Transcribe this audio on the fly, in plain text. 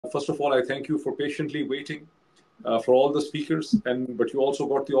First of all, I thank you for patiently waiting for all the speakers, but you also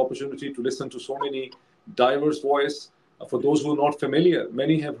got the opportunity to listen to so many diverse voices. For those who are not familiar,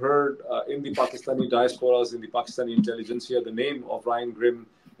 many have heard in the Pakistani diasporas, in the Pakistani intelligentsia, the name of Ryan Grimm,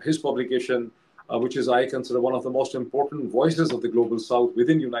 his publication, which is, I consider, one of the most important voices of the global South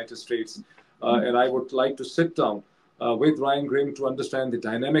within the United States. And I would like to sit down with Ryan Grimm to understand the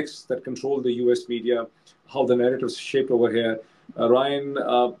dynamics that control the US media, how the narratives shaped over here. Ryan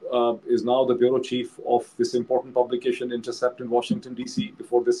is now the bureau chief of this important publication, Intercept, in Washington, D.C.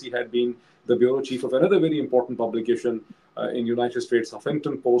 Before this, he had been the bureau chief of another very important publication in United States,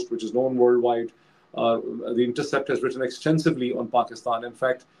 Huffington Post, which is known worldwide. The Intercept has written extensively on Pakistan. In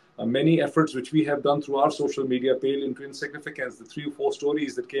fact, many efforts which we have done through our social media pale into insignificance. The 3 or 4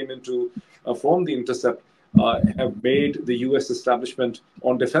 stories that came into from the Intercept have made the U.S. establishment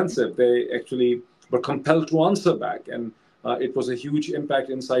on defensive. They actually were compelled to answer back, and it was a huge impact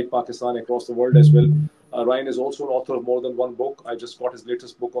inside Pakistan, across the world as well. Ryan is also an author of more than one book. I just got his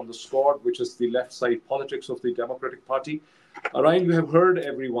latest book on the Squad, which is the left side politics of the Democratic Party. Ryan, you have heard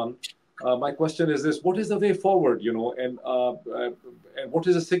everyone. My question is this: what is the way forward? And what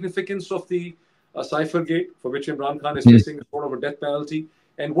is the significance of the Cyphergate, for which Imran Khan is facing sort of a death penalty?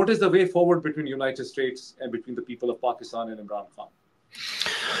 And what is the way forward between the United States and between the people of Pakistan and Imran Khan?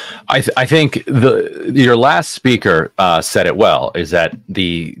 I think your last speaker said it well. Is that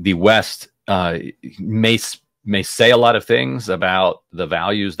the West may say a lot of things about the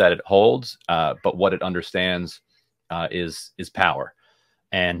values that it holds, but what it understands is power.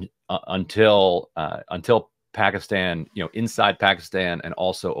 And until Pakistan, inside Pakistan, and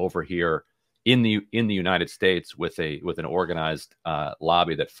also over here in the United States, with an organized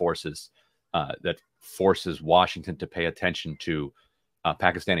lobby that forces Washington to pay attention to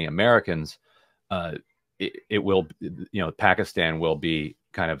Pakistani Americans, it will, Pakistan will be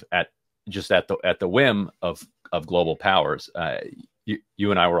kind of at the whim of global powers.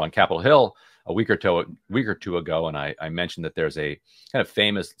 You and I were on Capitol Hill a week or two ago, and I mentioned that there's a kind of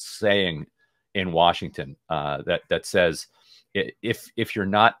famous saying in Washington that says, if you're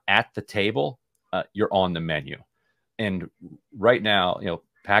not at the table, you're on the menu. And right now,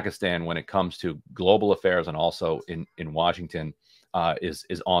 Pakistan, when it comes to global affairs and also in Washington,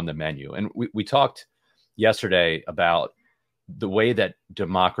 is on the menu. And we talked yesterday about the way that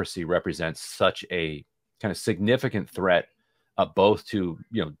democracy represents such a kind of significant threat, both to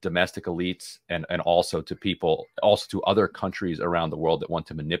domestic elites and also to people, also to other countries around the world that want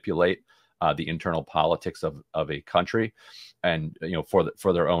to manipulate the internal politics of a country, and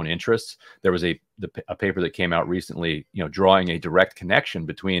for their own interests. There was a paper that came out recently, drawing a direct connection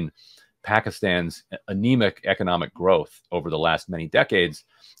between Pakistan's anemic economic growth over the last many decades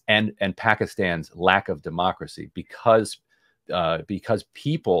and Pakistan's lack of democracy, because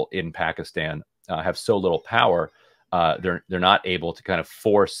people in Pakistan have so little power. They're not able to kind of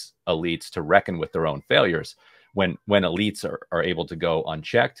force elites to reckon with their own failures. When elites are able to go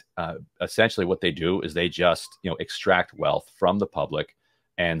unchecked, essentially what they do is they just extract wealth from the public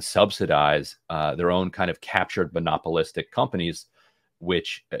and subsidize their own kind of captured monopolistic companies,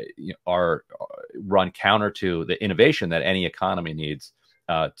 which are run counter to the innovation that any economy needs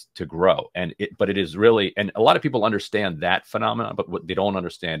to grow. But it is really, and a lot of people understand that phenomenon, but what they don't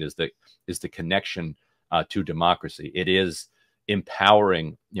understand is the connection to democracy. It is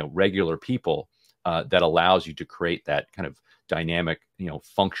empowering regular people that allows you to create that kind of dynamic,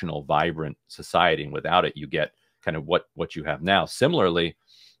 functional, vibrant society. And without it, you get kind of what you have now. Similarly,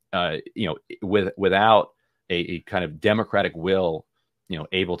 without a kind of democratic will,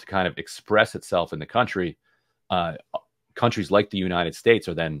 able to kind of express itself in the country, countries like the United States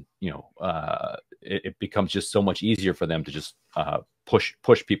are then, it becomes just so much easier for them to just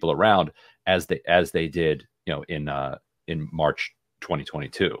push people around as they did, in March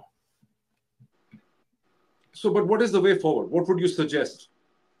 2022. So, but what is the way forward? What would you suggest?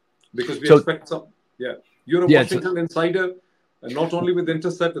 Because we expect some. Yeah, you're a Washington insider, and not only with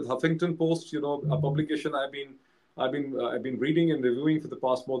Intercept, with Huffington Post, a publication I've been reading and reviewing for the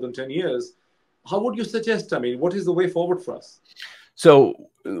past more than 10 years. How would you suggest? I mean, what is the way forward for us? So,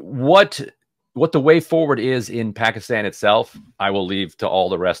 what the way forward is in Pakistan itself, I will leave to all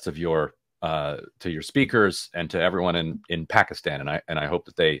the rest of your speakers and to everyone in Pakistan, and I hope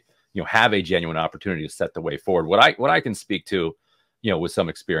that they have a genuine opportunity to set the way forward. What I can speak to, with some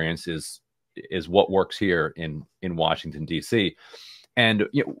experience is what works here in Washington, D.C. And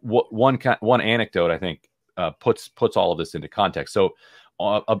one anecdote I think puts all of this into context. So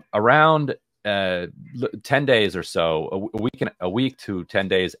around 10 days or so, a week to 10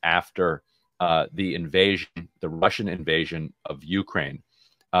 days after the Russian invasion of Ukraine,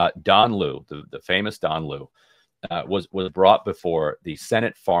 Don Liu, the famous Don Liu, was brought before the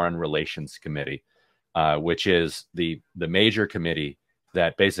Senate Foreign Relations Committee, which is the major committee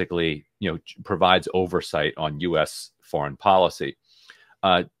that basically provides oversight on U.S. foreign policy.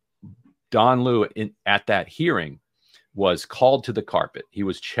 Don Liu, at that hearing, was called to the carpet. He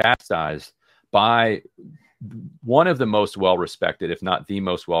was chastised by one of the most well-respected, if not the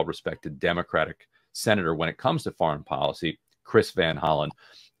most well-respected, Democratic senator when it comes to foreign policy, Chris Van Hollen.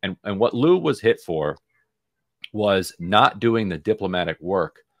 And what Liu was hit for was not doing the diplomatic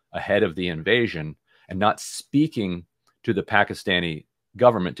work ahead of the invasion and not speaking to the Pakistani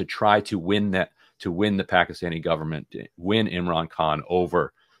government to try to win the Pakistani government, win Imran Khan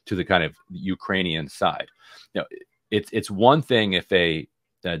over to the kind of Ukrainian side. It's one thing if a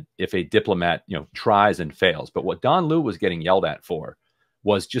diplomat tries and fails, but what Don Liu was getting yelled at for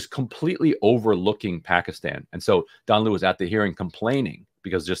was just completely overlooking Pakistan. And so Don Liu was at the hearing complaining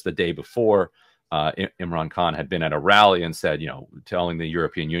because just the day before, Imran Khan had been at a rally and said, telling the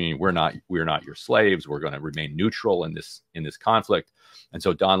European Union, we're not your slaves. We're going to remain neutral in this conflict. And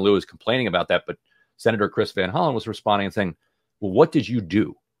so Don Liu is complaining about that. But Senator Chris Van Hollen was responding and saying, well, what did you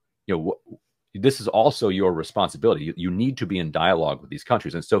do? This is also your responsibility. You need to be in dialogue with these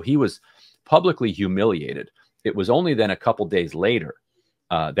countries. And so he was publicly humiliated. It was only then a couple days later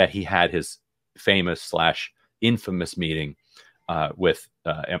that he had his famous / infamous meeting with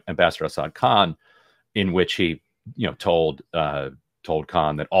Ambassador Assad Khan, in which he told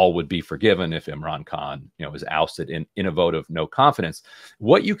Khan that all would be forgiven if Imran Khan is ousted in a vote of no confidence.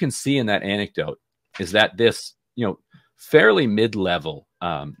 What you can see in that anecdote is that this fairly mid-level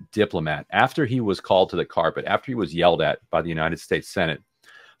diplomat, after he was called to the carpet, after he was yelled at by the United States Senate,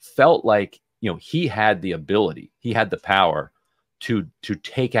 felt like he had the ability, he had the power to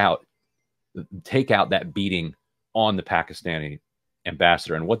take out that beating on the Pakistani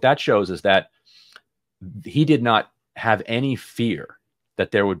ambassador. And what that shows is that he did not have any fear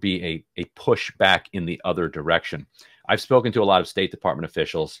that there would be a push back in the other direction. I've spoken to a lot of State Department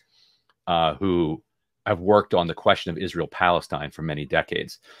officials who have worked on the question of Israel-Palestine for many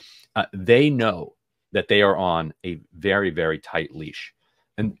decades. They know that they are on a very, very tight leash.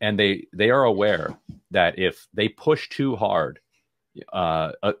 And they are aware that if they push too hard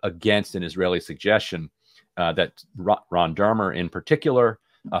against an Israeli suggestion, that Ron Dermer in particular,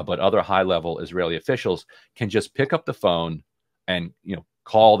 but other high-level Israeli officials can just pick up the phone and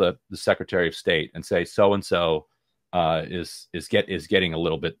call the Secretary of State and say so-and-so is getting a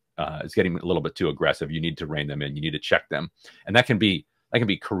little bit too aggressive. You need to rein them in. You need to check them, and that can be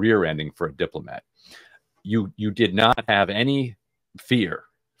career-ending for a diplomat. You did not have any fear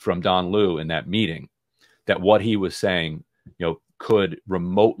from Don Liu in that meeting that what he was saying could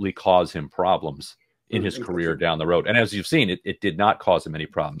remotely cause him problems in his career down the road. And as you've seen, it did not cause him any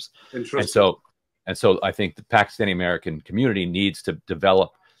problems. And so I think the Pakistani American community needs to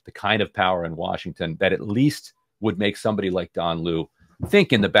develop the kind of power in Washington that at least would make somebody like Don Liu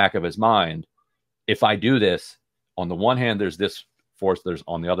think in the back of his mind, if I do this, on the one hand, there's this force,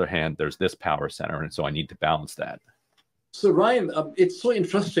 on the other hand, there's this power center. And so I need to balance that. So Ryan, it's so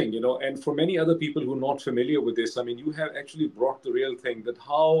interesting, and for many other people who are not familiar with this, I mean, you have actually brought the real thing, that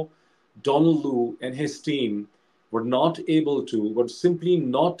how Donald Liu and his team were simply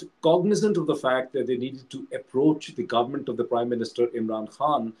not cognizant of the fact that they needed to approach the government of the Prime Minister Imran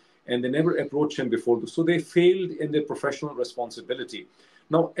Khan, and they never approached him before. So they failed in their professional responsibility.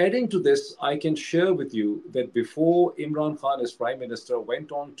 Now, adding to this, I can share with you that before Imran Khan as Prime Minister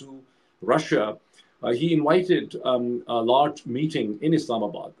went on to Russia, he invited a large meeting in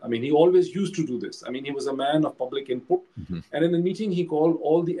Islamabad. I mean, he always used to do this. I mean, he was a man of public input. Mm-hmm. And in the meeting, he called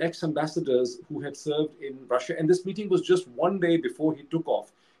all the ex-ambassadors who had served in Russia. And this meeting was just one day before he took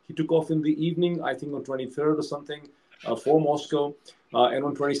off. He took off in the evening, I think on 23rd or something, for Moscow. And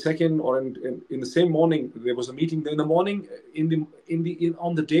on 22nd or in the same morning, there was a meeting. Then in the morning,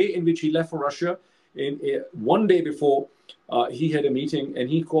 on the day in which he left for Russia, one day before, he had a meeting, and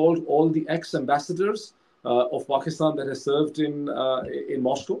he called all the ex-ambassadors of Pakistan that has served in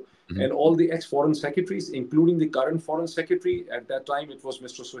Moscow, mm-hmm. and all the ex-foreign secretaries, including the current foreign secretary. At that time, it was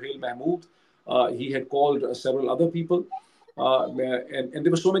Mr. Suhail Mahmood. He had called several other people, and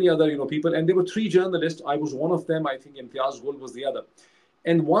there were so many other people. And there were 3 journalists. I was one of them. I think Imtiaz Gul was the other.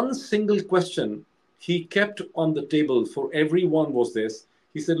 And one single question he kept on the table for everyone was this.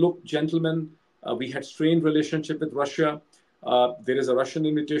 He said, "Look, gentlemen, we had strained relationship with Russia. There is a Russian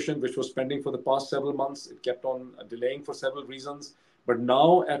invitation which was pending for the past several months. It kept on delaying for several reasons. But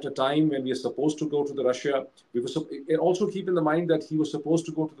now, at a time when we are supposed to go to the Russia, and also keep in the mind that he was supposed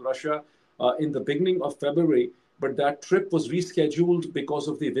to go to the Russia in the beginning of February, but that trip was rescheduled because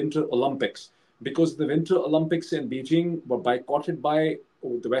of the Winter Olympics. Because the Winter Olympics in Beijing were boycotted by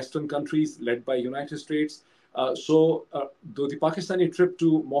the Western countries led by United States. So the Pakistani trip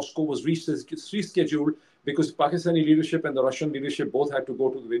to Moscow was rescheduled because the Pakistani leadership and the Russian leadership both had to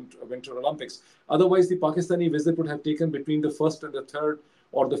go to the Winter Olympics. Otherwise, the Pakistani visit would have taken between the 1st and the 3rd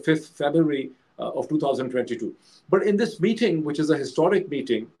or the 5th February of 2022. But in this meeting, which is a historic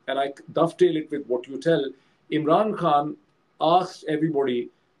meeting, and I dovetail it with what you tell, Imran Khan asked everybody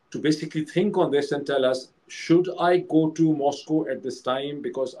to basically think on this and tell us, should I go to Moscow at this time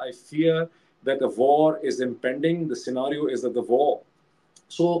because I fear that the war is impending? The scenario is of the war.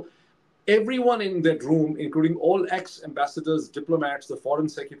 So everyone in that room, including all ex-ambassadors, diplomats, the foreign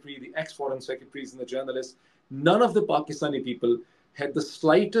secretary, the ex-foreign secretaries, and the journalists, none of the Pakistani people had the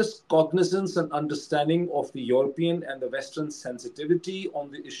slightest cognizance and understanding of the European and the Western sensitivity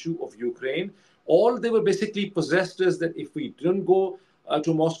on the issue of Ukraine. All they were basically possessed is that if we didn't go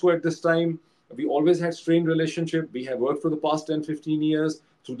to Moscow at this time, we always had strained relationship. We have worked for the past 10, 15 years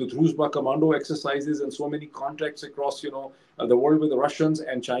through the Druzhba commando exercises and so many contacts across, the world with the Russians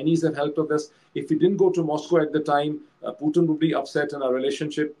and Chinese have helped with this. If we didn't go to Moscow at the time, Putin would be upset and our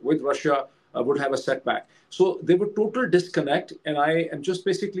relationship with Russia would have a setback. So there were total disconnect, and I am just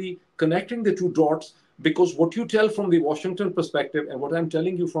basically connecting the two dots because what you tell from the Washington perspective and what I'm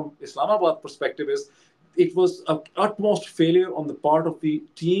telling you from Islamabad perspective is it was an utmost failure on the part of the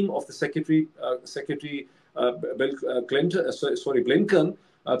team of the Secretary Blinken,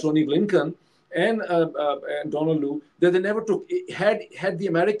 Tony Blinken, and Donald Lu, that they never took. Had the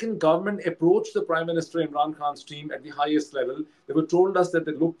American government approached the Prime Minister Imran Khan's team at the highest level, they were told us that,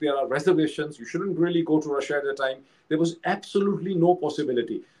 look, there are reservations. You shouldn't really go to Russia at the time. There was absolutely no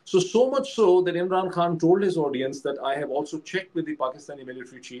possibility. So much so that Imran Khan told his audience that I have also checked with the Pakistani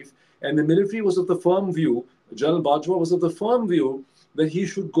military chief, and the military was of the firm view, General Bajwa was of the firm view that he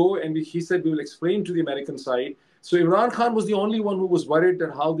should go, and he said we will explain to the American side. So Imran Khan was the only one who was worried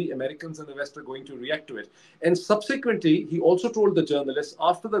that how the Americans and the West are going to react to it. And subsequently, he also told the journalists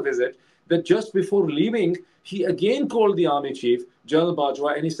after the visit that just before leaving, he again called the army chief, General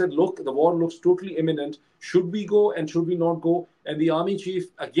Bajwa, and he said, look, the war looks totally imminent. Should we go and should we not go? And the army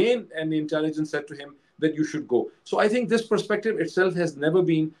chief again and the intelligence said to him that you should go. So I think this perspective itself has never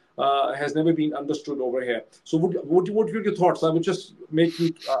been understood over here. So what are your thoughts? I would just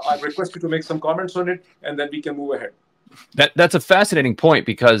I request you to make some comments on it, and then we can move ahead. That's a fascinating point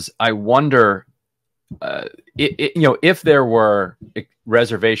because I wonder, if there were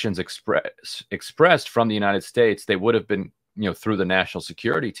reservations expressed from the United States, they would have been, through the national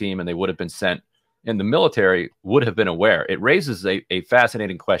security team, and they would have been sent, and the military would have been aware. It raises a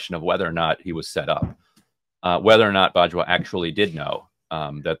fascinating question of whether or not he was set up, whether or not Bajwa actually did know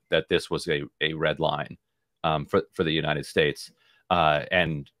that this was a red line for the United States,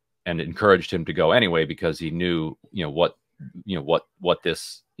 and encouraged him to go anyway because he knew what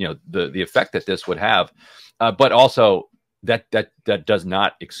this the effect that this would have, but also that does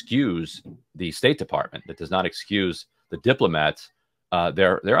not excuse the State Department. That does not excuse the diplomats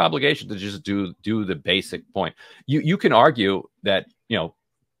their obligation to just do the basic point. You can argue that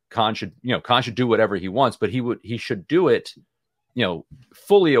Khan should do whatever he wants, but he should do it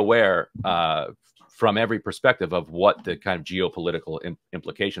fully aware from every perspective of what the kind of geopolitical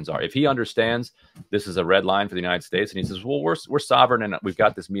implications are. If he understands this is a red line for the United States, and he says, well, we're sovereign and we've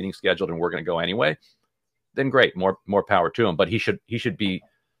got this meeting scheduled and we're going to go anyway, then great, more power to him. But he should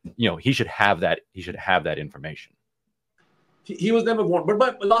have that information. He was never warned. But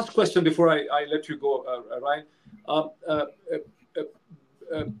my last question before I let you go, Ryan,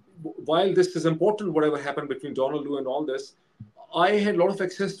 while this is important, whatever happened between Donald Lu and all this, I had a lot of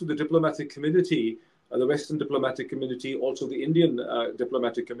access to the diplomatic community, the Western diplomatic community, also the Indian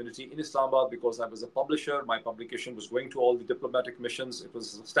diplomatic community in Islamabad, because I was a publisher. My publication was going to all the diplomatic missions. It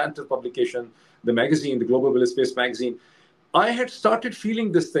was a substantive publication, the magazine, the Global Village Space magazine. I had started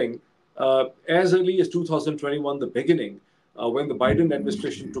feeling this thing as early as 2021, the beginning, when the Biden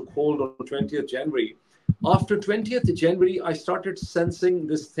administration took hold on 20th January. After 20th January, I started sensing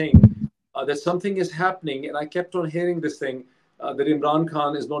this thing, that something is happening, and I kept on hearing this thing, that Imran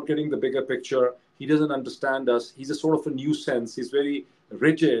Khan is not getting the bigger picture. He doesn't understand us. He's a sort of a nuisance. He's very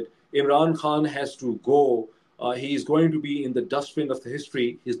rigid. Imran Khan has to go. He's going to be in the dustbin of the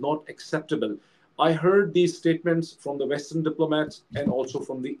history. He's not acceptable. I heard these statements from the Western diplomats and also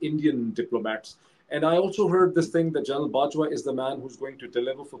from the Indian diplomats. And I also heard this thing that General Bajwa is the man who's going to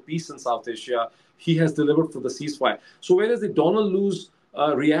deliver for peace in South Asia. He has delivered for the ceasefire. So whereas the Donald Lu's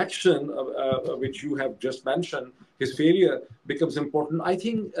reaction, which you have just mentioned, his failure becomes important. I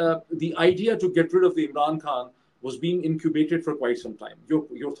think the idea to get rid of the Imran Khan was being incubated for quite some time.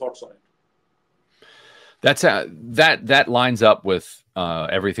 Your thoughts on it? That's that lines up with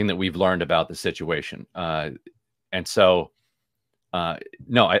everything that we've learned about the situation, and so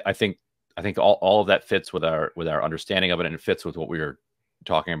no, I think all of that fits with our understanding of it, and it fits with what we were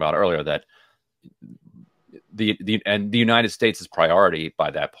talking about earlier. That the United States' priority by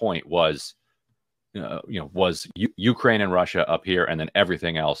that point was was Ukraine and Russia up here, and then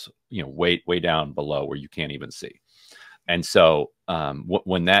everything else way down below where you can't even see. And so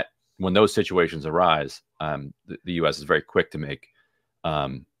when those situations arise, the U.S. is very quick to make,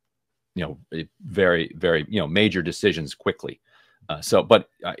 very, very, major decisions quickly. But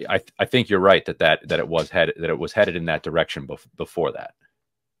I think you're right that it was headed in that direction before that,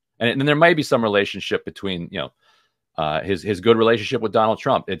 and there might be some relationship between his good relationship with Donald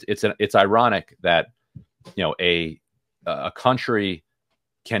Trump. It's ironic that a country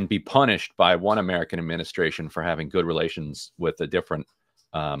can be punished by one American administration for having good relations with a different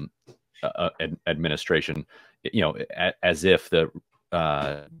administration, as if the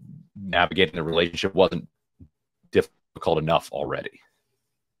navigating the relationship wasn't difficult enough already.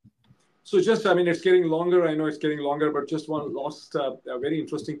 So it's getting longer. I know it's getting longer, but just one last a very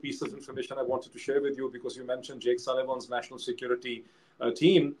interesting piece of information I wanted to share with you, because you mentioned Jake Sullivan's national security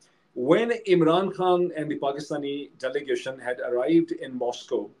team. When Imran Khan and the Pakistani delegation had arrived in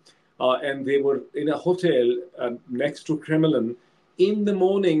Moscow, and they were in a hotel next to Kremlin, in the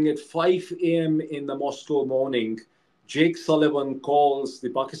morning at 5 a.m. in the Moscow morning, Jake Sullivan calls the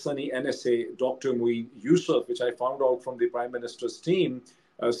Pakistani NSA, Dr. Moeed Yusuf, which I found out from the Prime Minister's team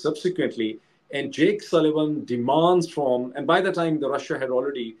subsequently. And Jake Sullivan demands from, and by the time Russia had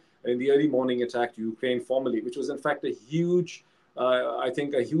already in the early morning attacked Ukraine formally, which was in fact a huge, I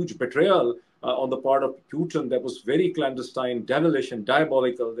think a huge betrayal on the part of Putin that was very clandestine, devilish and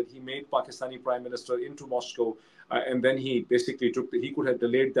diabolical, that he made Pakistani Prime Minister into Moscow. And then he basically he could have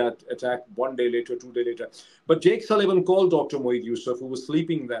delayed that attack 1 day later, 2 days later. But Jake Sullivan called Dr. Moeed Yusuf, who was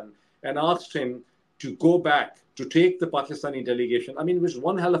sleeping then, and asked him to go back to take the Pakistani delegation. I mean, it was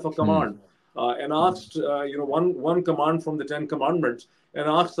one hell of a command. And asked, one command from the 10 commandments, and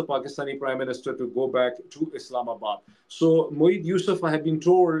asked the Pakistani Prime Minister to go back to Islamabad. So Moeed Yusuf, I have been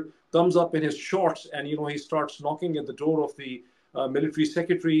told, comes up in his shorts, and he starts knocking at the door of the military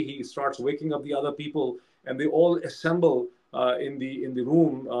secretary. He starts waking up the other people, and they all assemble in the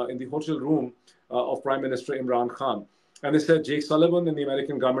room, in the hotel room of Prime Minister Imran Khan. And they said, Jake Sullivan and the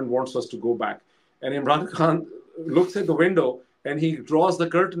American government wants us to go back. And Imran Khan looks at the window, and he draws the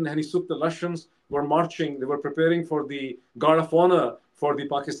curtain, and he took the Russians were marching. They were preparing for the Guard of Honor for the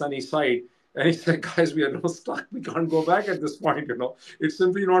Pakistani side. And he said, guys, we are now stuck. We can't go back at this point. It's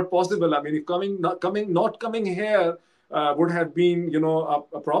simply not possible. I mean, if not coming here would have been,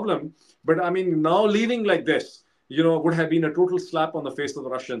 a problem. But I mean, now leaving like this, would have been a total slap on the face of the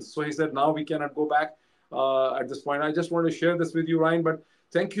Russians. So he said, now we cannot go back at this point. I just want to share this with you, Ryan. But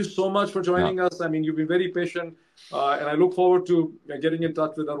thank you so much for joining us. I mean, you've been very patient. And I look forward to getting in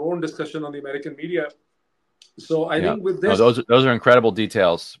touch with our own discussion on the American media. So I think with this... those are incredible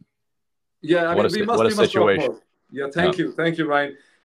details. Yeah, I mean, we must situation. talk more. Yeah, thank you. Thank you, Ryan.